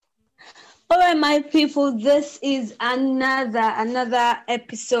Hi, my people. This is another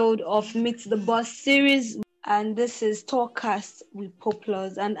episode of Meet the Boss series, and this is Talkcast with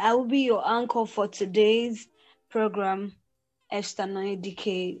Poplars, and I will be your anchor for today's program, Esther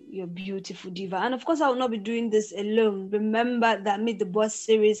DK, your beautiful diva. And of course, I will not be doing this alone. Remember that Meet the Boss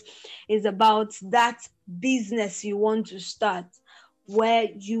series is about that business you want to start, where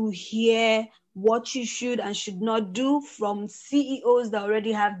you hear what you should and should not do from CEOs that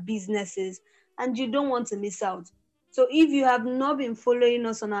already have businesses, and you don't want to miss out. So if you have not been following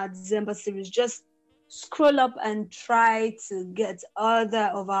us on our December series, just scroll up and try to get other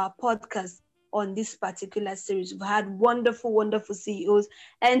of our podcasts on this particular series. We've had wonderful CEOs,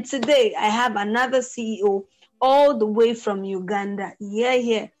 and today I have another CEO all the way from Uganda.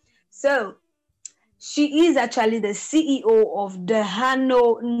 Yeah. So she is actually the CEO of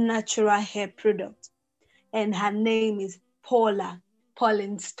Dehano Natural Hair Product, and her name is Pauline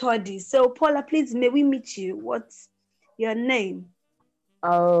Study. So, Paula, please, may we meet you? What's your name?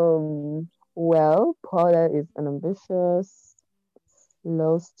 Well, Paula is an ambitious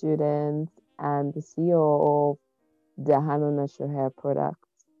law student and the CEO of Dahano Natural Hair Products.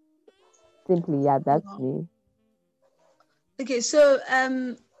 Simply, yeah, that's Wow. me. Okay, so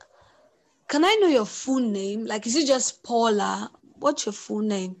can I know your full name? Like, is it just Paula? What's your full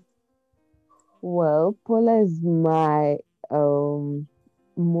name? Well, Paula is my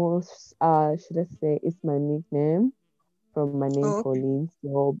most should I say it's my nickname from my name Oh, okay. Pauline.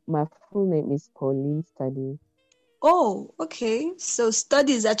 So my full name is Pauline Study. Oh, okay. So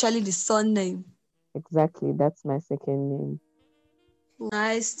Study is actually the surname. Exactly, that's my second name.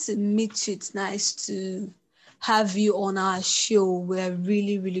 Nice to meet you. It's nice to have you on our show. We're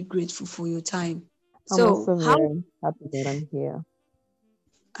really grateful for your time. I'm So, also how very happy that I'm here.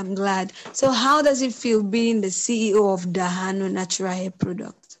 I'm glad. So, how does it feel being the CEO of Dahano Natural Hair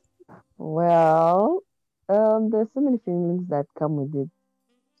Product? Well, there's so many feelings that come with it.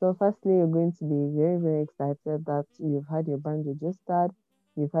 So, firstly, you're going to be very excited that you've had your brand registered.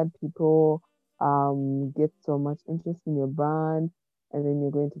 You've had people get so much interest in your brand, and then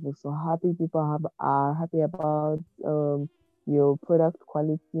you're going to feel so happy. People are happy about your product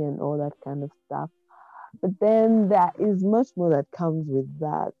quality and all that kind of stuff. But then there is much more that comes with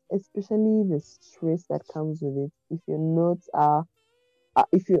that, especially the stress that comes with it. If you're not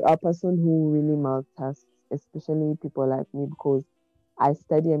if you're a person who really multitasks, especially people like me, because I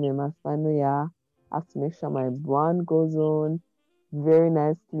study, I'm a math final year, I have to make sure my brand goes on very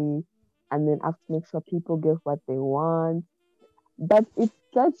nicely, and then I have to make sure people get what they want. But it's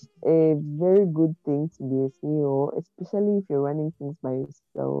such a very good thing to be a CEO, especially if you're running things by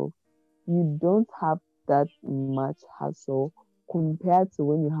yourself. You don't have that much hassle compared to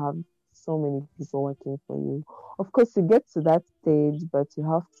when you have so many people working for you. Of course, you get to that stage, but you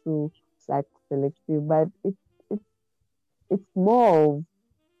have to like select you. But it's more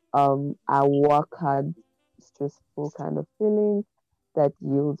of a work hard, stressful kind of feeling that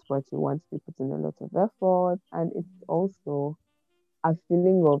yields what you want. You put in a lot of effort, and it's also a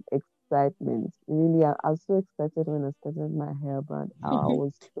feeling of excitement. Really, I was so excited when I started my hair brand. I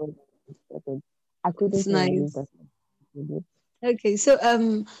was so excited. I It's couldn't even believe that nice. I did it. Okay,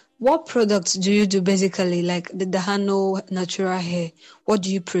 so what products do you do basically? Like the Dahano Natural Hair, what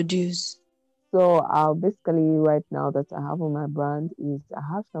do you produce? So, basically, right now that I have on my brand is I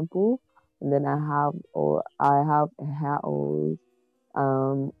have shampoo, and then I have hair oils,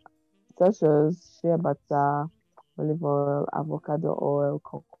 um, such as shea butter, olive oil, avocado oil,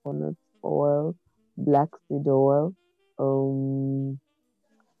 coconut oil, black seed oil. Um,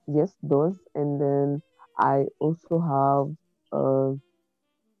 yes, those, and then I also have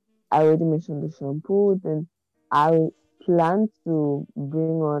I already mentioned the shampoo. Then I plan to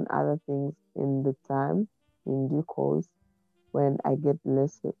bring on other things in the time in due course when I get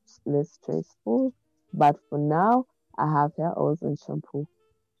less stressful. But for now, I have hair oils and shampoo.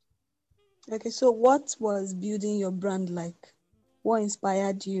 Okay, so what was building your brand like? What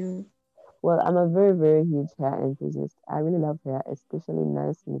inspired you? Well, I'm a very huge hair enthusiast. I really love hair, especially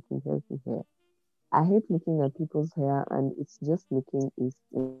nice looking healthy hair. I hate looking at people's hair and it's just looking is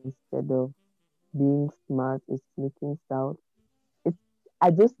instead of being smart, it's looking stout. It's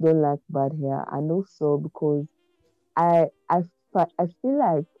I just don't like bad hair, and also because I feel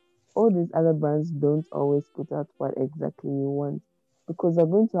like all these other brands don't always put out what exactly you want because they're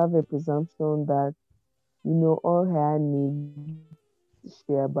going to have a presumption that all hair needs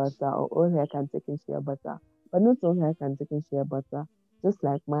shea butter or all hair can take in shea butter, but not all hair can take in shea butter. Just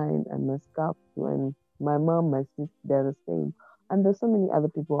like mine and my scalp and my mom, my sister, they're the same. And there's so many other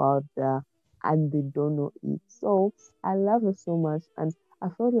people out there and they don't know it. So I love it so much, and I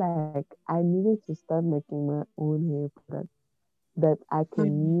felt like I needed to start making my own hair product that I Mm.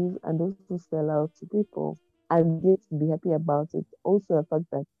 can use and also sell out to people and get to be happy about it. Also, the fact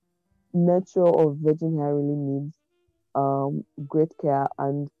that natural or virgin hair really needs great care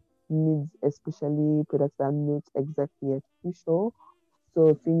and needs especially products that are not exactly artificial.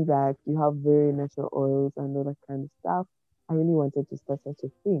 So things like you have very natural oils and all that kind of stuff. I really wanted to start such a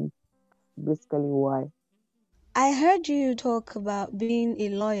thing. Basically, why? I heard you talk about being a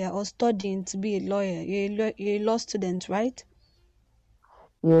lawyer or studying to be a lawyer. You're a law student, right?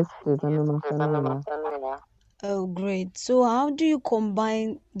 Yes, please, I'm a master lawyer. Oh, great. So, how do you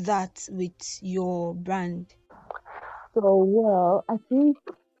combine that with your brand? So, well, I think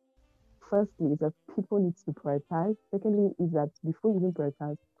firstly is that people need to prioritize. Secondly, is that before you even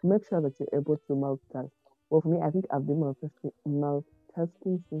prioritize, make sure that you're able to multitask. Well, for me, I think I've been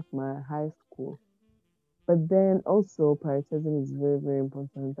multitasking since my high school. But then also prioritizing is very, very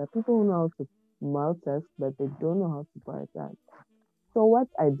important. That people know how to multitask, but they don't know how to prioritize. So what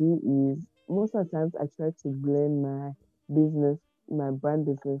I do is most of the times I try to blend my business, my brand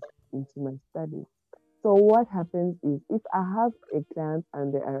business into my studies. So what happens is if I have a client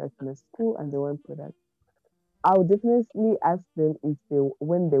and they are at my school and they want products, I'll definitely ask them if they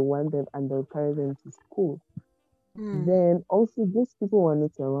when they want them and they'll carry them to school. Hmm. Then also those people who are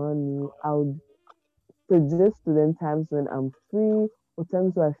not around me, I'll suggest to them times when I'm free or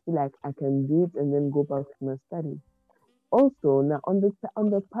times where I feel like I can do it and then go back to my studies. Also, now on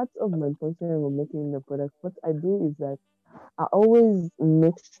the part of manufacturing or making the product, what I do is that I always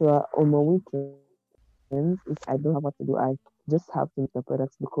make sure on my weekends, if I don't have what to do, I just have to make the products because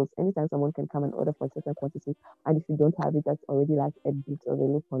anytime someone can come and order for a certain quantity, and if you don't have it, that's already like a bit of a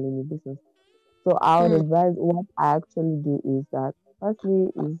loophole in your business. So I would Hmm. advise what I actually do is that firstly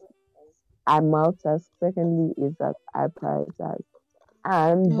is I multitask, secondly is that I prioritize.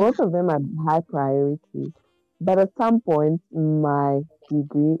 And Oh, both of them are high priorities. But at some point, my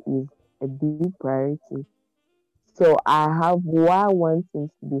degree is a big priority. So I have why one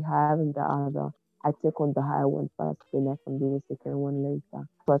seems to be higher than the other. I take on the higher one first, then I can do the second one later.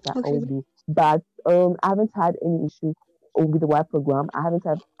 What I okay. always do. But I haven't had any issue with the Y program. I haven't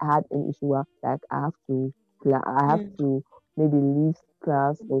had any issue where like I have Hmm. to maybe leave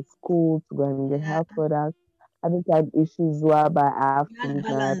class or school to go and get Yeah, health products. I haven't had issues whereby I have you to had leave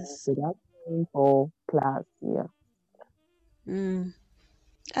my balance. production for class. Yeah. Hmm.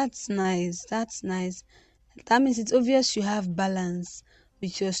 That's nice. That's nice. That means it's obvious you have balance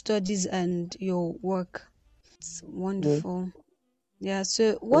with your studies and your work. It's Yes. wonderful. Yeah.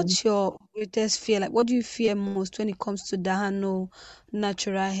 So, So, what's your greatest fear? Like, what do you fear most when it comes to Dahano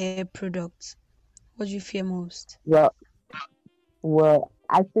natural hair products? What do you fear most? well,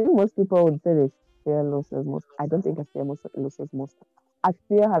 I think most people would say they fear losses most. I don't think I fear most losses most. I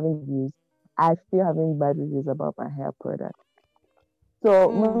fear having reviews. I fear having bad reviews about my hair product.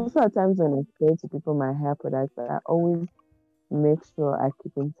 So Hmm. most of the times when I say to people my hair products, I always make sure I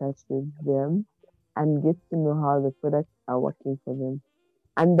keep in touch with them and get to know how the products are working for them.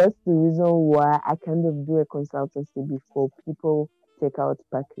 And that's the reason why I kind of do a consultancy before people take out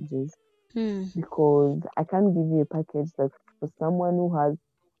packages Hmm. because I can't give you a package that for someone who has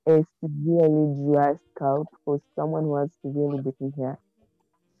a severely dry scalp, for someone who has severely breaking hair.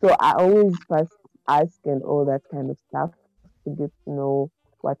 So I always first ask and all that kind of stuff to get to know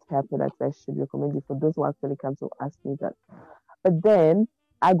what hair products I should recommend you for those who actually come to ask me that. But then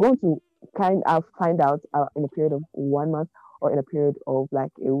I go to kind of find out in a period of 1 month or in a period of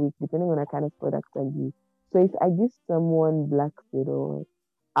like a week, depending on the kind of products I use. So if I give someone black widow,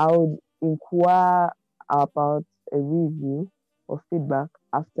 I would inquire about a review or feedback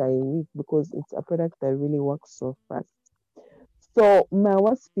after a week because it's a product that really works so fast. So my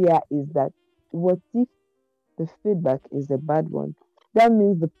worst fear is that what if the feedback is a bad one? That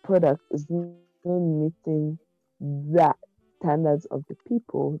means the product is not meeting the standards of the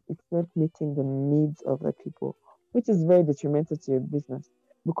people. It's not meeting the needs of the people, which is very detrimental to your business.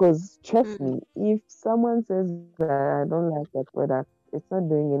 Because trust Hmm. me, if someone says that I don't like that product, it's not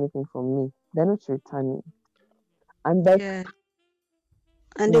doing anything for me. They're not returning. And that's Yeah.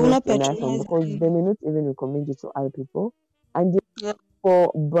 And they will not not a nice one patronize because they you. may not even recommend you to other people. And Yep.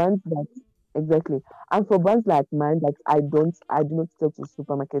 for brands that exactly and for brands like mine that I do not sell to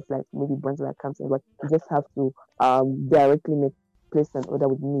supermarkets like maybe brands like Camps but you just have to directly make place an order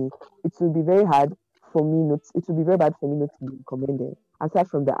with me. It will be very hard for me not it will be very bad for me not to be recommended aside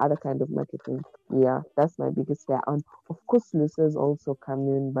from the other kind of marketing. Yeah, that's my biggest fear. And of course losers also come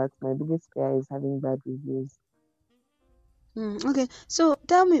in, but my biggest fear is having bad reviews. Okay, so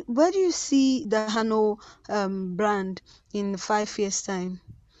tell me, where do you see the Hano brand in 5 years time?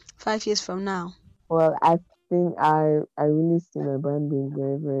 5 years from now? Well, I think I really see my brand being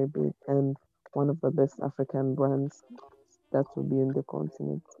very, very big and one of the best African brands that will be in the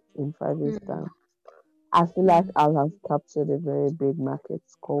continent in 5 years' Mm, time. I feel like mm. I'll have captured a very big market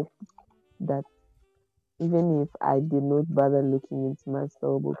scope that even if I did not bother looking into my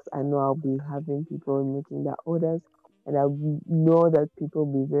store books, I know I'll be having people making their orders and know that people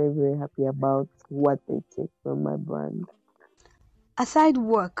will be very, very happy about what they take from my brand. Aside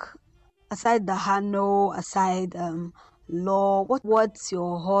work, aside the Hano, aside law, what's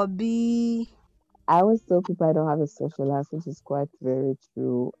your hobby? I always tell people I don't have a social life, which is quite very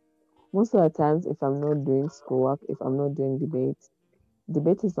true. Most of the times, if I'm not doing schoolwork, if I'm not doing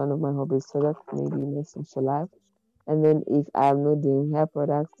debate is one of my hobbies, so that's maybe my social life. And then if I'm not doing hair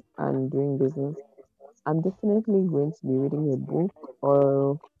products and doing business, I'm definitely going to be reading a book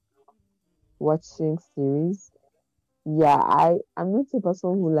or watching series. Yeah, I'm not a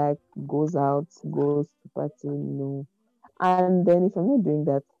person who like goes out, goes to party, no. And then if I'm not doing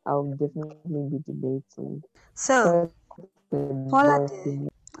that, I'll definitely be debating. So So, it's a very Paula, similar.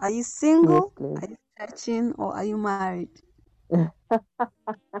 are you Yes, single? please. Are you searching, or are you married?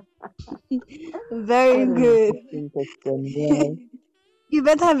 Very What an good. interesting question. Well, You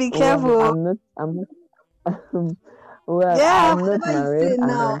better be well, careful. I'm not, well, Yeah, I'm not whatever you married say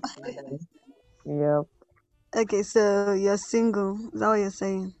and now. I'm single. Yep. Okay, so you're single. Is that what you're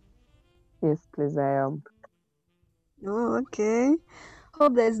saying? Yes, please, I am. Oh, okay.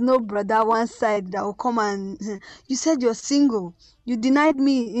 Hope there's no brother one side that will come and you said you're single. You denied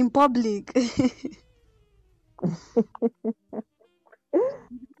me in public.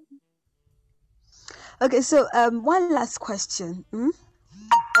 Okay, so one last question.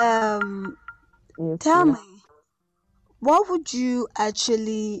 Um Yes, tell please. me, what would you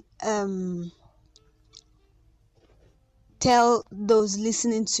actually tell those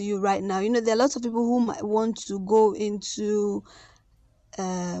listening to you right now? There are lots of people who might want to go into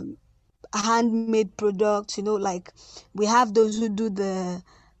um handmade products, like we have those who do the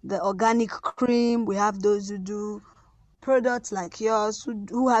organic cream, we have those who do products like yours,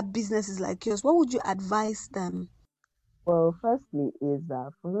 who have businesses like yours. What would you advise them? Well, firstly, is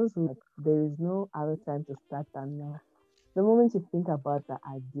that for those who there is no other time to start than now. The moment you think about the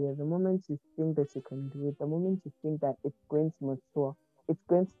idea, the moment you think that you can do it, the moment you think that it's going to mature, it's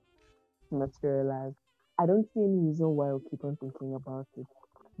going to materialize. I don't see any reason why you keep on thinking about it.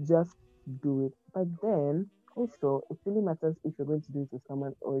 Just do it. But then also, it really matters if you're going to do it with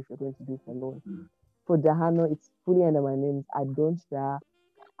someone or if you're going to do it alone. For Dahano, it's fully under my name. I don't share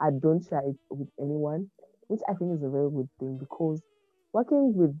it with anyone, which I think is a very good thing because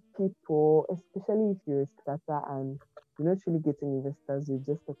working with people, especially if you're a starter and you're not really getting investors, you're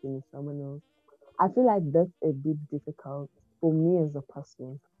just talking with someone else. I feel like that's a bit difficult for me as a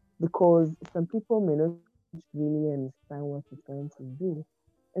person because some people may not really understand what you're trying to do.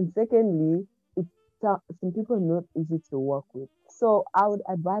 And secondly, it's some people are not easy to work with. So I would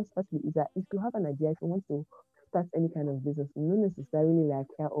advise firstly is that if you have an idea, if you want to start any kind of business, not necessarily like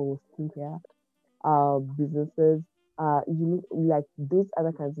hair or skincare businesses, you look like those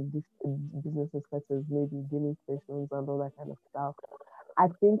other kinds of businesses such as maybe gaming stations and all that kind of stuff. I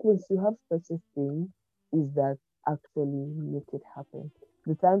think once you have such a thing, is that actually make it happen.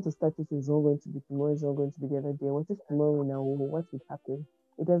 The time to start it is not going to be tomorrow, it's not going to be the other day. What if tomorrow now? What will happen?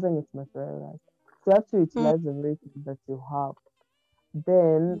 It doesn't get materialized. So you have to Mm, utilize the very thing that you have.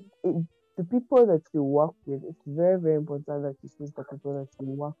 Then the people that you work with, it's very, very important that you choose the people that you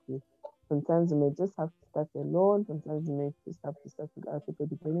work with. Sometimes you may just have to start alone, sometimes you may just have to start with other people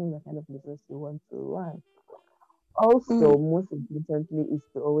depending on the kind of business you want to run. mm, Also, most importantly, is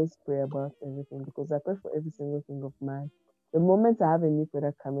to always pray about everything because I pray for every single thing of mine. The moment I have a new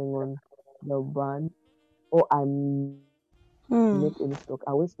product coming on the brand or I make any stock, I always pray mm. for it.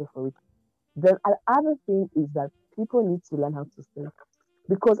 Then another thing is that people need to learn how to sing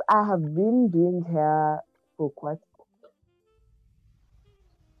because I have been doing hair for quite some time. And there's a time I used to do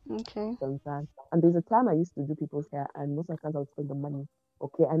people's hair, Okay. and most of the times I would spend the money. Okay, I never used to stay.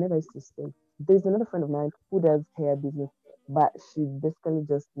 There's another friend of mine who does hair business, but she basically just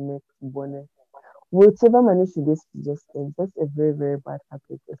makes bonnet. Whatever money she gets, she just spends. That's a very, very bad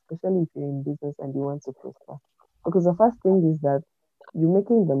habit, especially if you're in business and you want to prosper. Because the first thing is that you're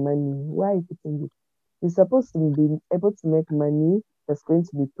making the money. Why are you putting it? You're supposed to be able to make money that's going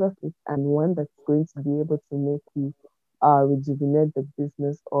to be profit and one that's going to be able to make you rejuvenate the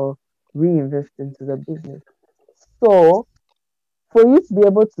business or reinvest into the business. So for you to be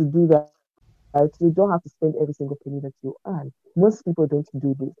able to do that, You don't have to spend every single penny that you earn. Most people don't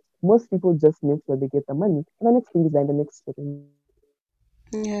do this. Most people just make sure they get the money. And the next thing is like the next shopping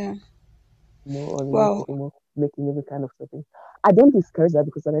Yeah. mall or the next Wow. shopping mall, making every kind of shopping. I don't discourage that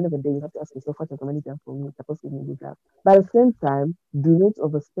because at the end of the day, you have to ask yourself, what has the money done for me? It's supposed to give me that. But at the same time, do not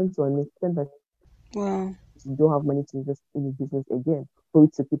overspend to an extent that Wow. you don't have money to invest in your business again for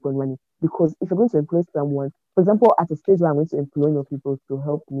it to keep on running. Because if you're going to employ someone, for example, at a stage where I'm going to employ more people to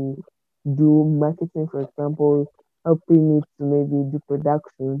help me do marketing, for example, helping me to maybe do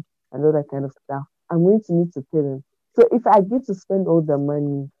production and all that kind of stuff, I'm going to need to pay them. So if I get to spend all the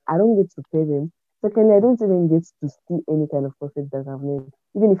money, I don't get to pay them. Secondly, I don't even get to see any kind of profit that I've made.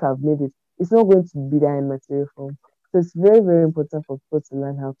 Even if I've made it, it's not going to be there in material form. So it's very, very important for people to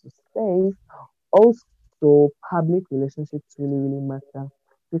learn how to save. Also, public relationships really, really matter.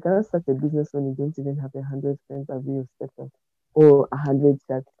 You cannot start a business when you don't even have 100 friends as your status or 100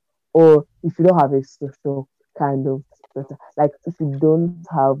 chats, or if you don't have a social kind of status, like if you don't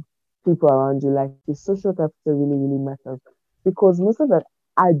have people around you, like the social capital really, really matters. Because most of the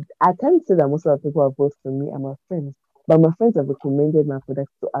I can't say that most of the people who have bought from me are my friends, but my friends have recommended my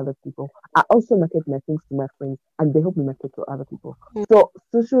products to other people. I also market my things to my friends, and they help me market to other people. So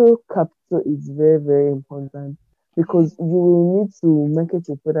social capital is very, very important because you will need to market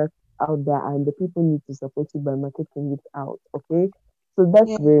your product out there and the people need to support you by marketing it out. Okay. So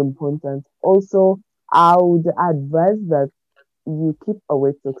that's Yeah. very important. Also, I would advise that you keep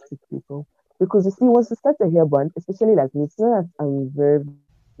away toxic people. Because you see, once you start a hair brand, especially like me, it's not that I'm very,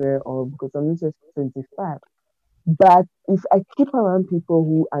 very old because I'm just 25. But if I keep around people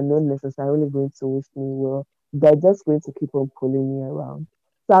who are not necessarily going to wish me well, they're just going to keep on pulling me around.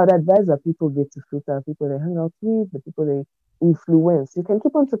 So I would advise that people get to filter the people they hang out with, the people they influence. You can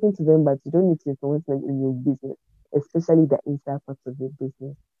keep on talking to them, but you don't need to influence them in your business, especially the inside parts of your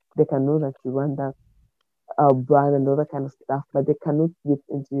business. They can know that you run that brand and all that kind of stuff, but they cannot get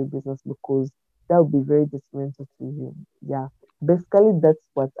into your business because that would be very detrimental to you. Yeah, basically, that's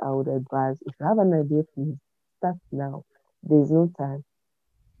what I would advise. If you have an idea, please start now. There's no time.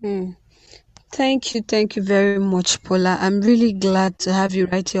 Mm. Thank you very much, Paula. I'm really glad to have you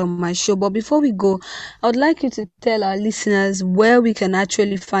right here on my show. But before we go, I would like you to tell our listeners where we can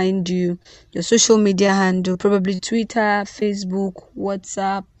actually find you, your social media handle, probably Twitter, Facebook,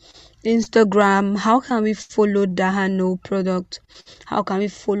 WhatsApp, Instagram. How can we follow Dahano product? How can we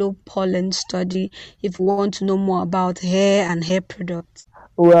follow Pollen Study if we want to know more about hair and hair products?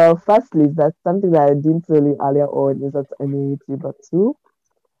 Well, firstly, that's something that I didn't tell you earlier on is that I'm a YouTuber too.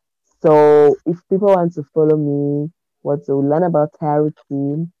 So if people want to follow me, want to learn about hair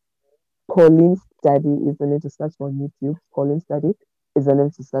routine, Pauline Study is the name to search for on YouTube. Pauline Study is the name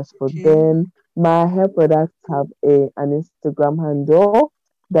to search for. Okay. Then my hair products have an Instagram handle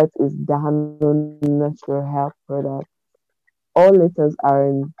that is Dahano Natural Hair Product. All letters are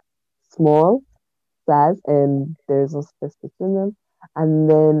in small size and there's no space between them. And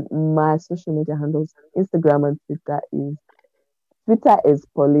then my social media handles, Instagram and Twitter is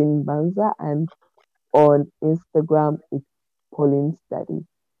Pauline Banza, and on Instagram it's Pauline Study.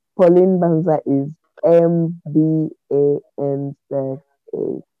 Pauline Banza is MBANZA.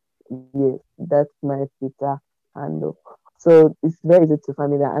 Yes, that's my Twitter handle. So it's very easy to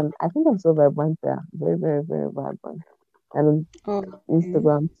find me there. And I think I'm so vibrant there. Very, very, very vibrant. And on Okay.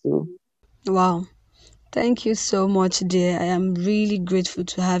 Instagram too. Wow. Thank you so much, dear. I am really grateful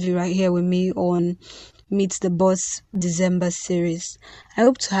to have you right here with me on Meet the Boss December series. I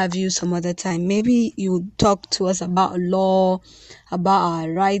hope to have you some other time. Maybe you talk to us about law, about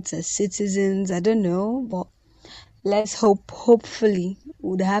our rights as citizens. I don't know, but let's hope. Hopefully,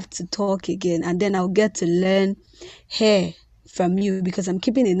 we'll have to talk again, and then I'll get to learn hair from you because I'm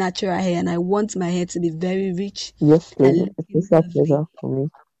keeping a natural hair and I want my hair to be very rich Yes, and pleasure. It's looking also a lovely. pleasure for me.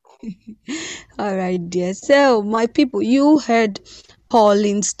 All right, dear. So, my people, you heard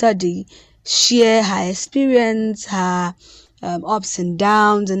Pauline Study share her experience, her ups and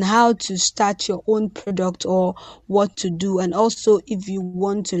downs, and how to start your own product or what to do. And also, if you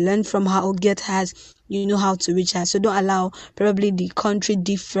want to learn from her or get hers, you know how to reach her. So, don't allow probably the country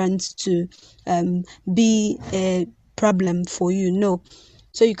difference to be a problem for you. No.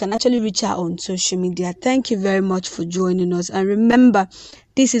 So you can actually reach out on social media. Thank you very much for joining us. And remember,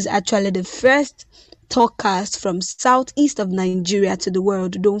 this is actually the first talkcast from southeast of Nigeria to the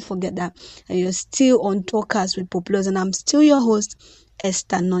world. Don't forget that. And you're still on Talkcast with Populous. And I'm still your host,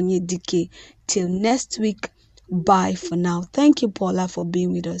 Esther Nonye Dike. Till next week, bye for now. Thank you, Paula, for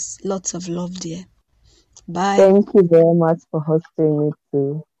being with us. Lots of love, dear. Bye. Thank you very much for hosting me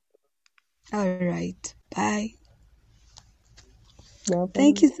too. All right. Bye. Bye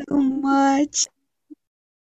Thank you bye. so much. much.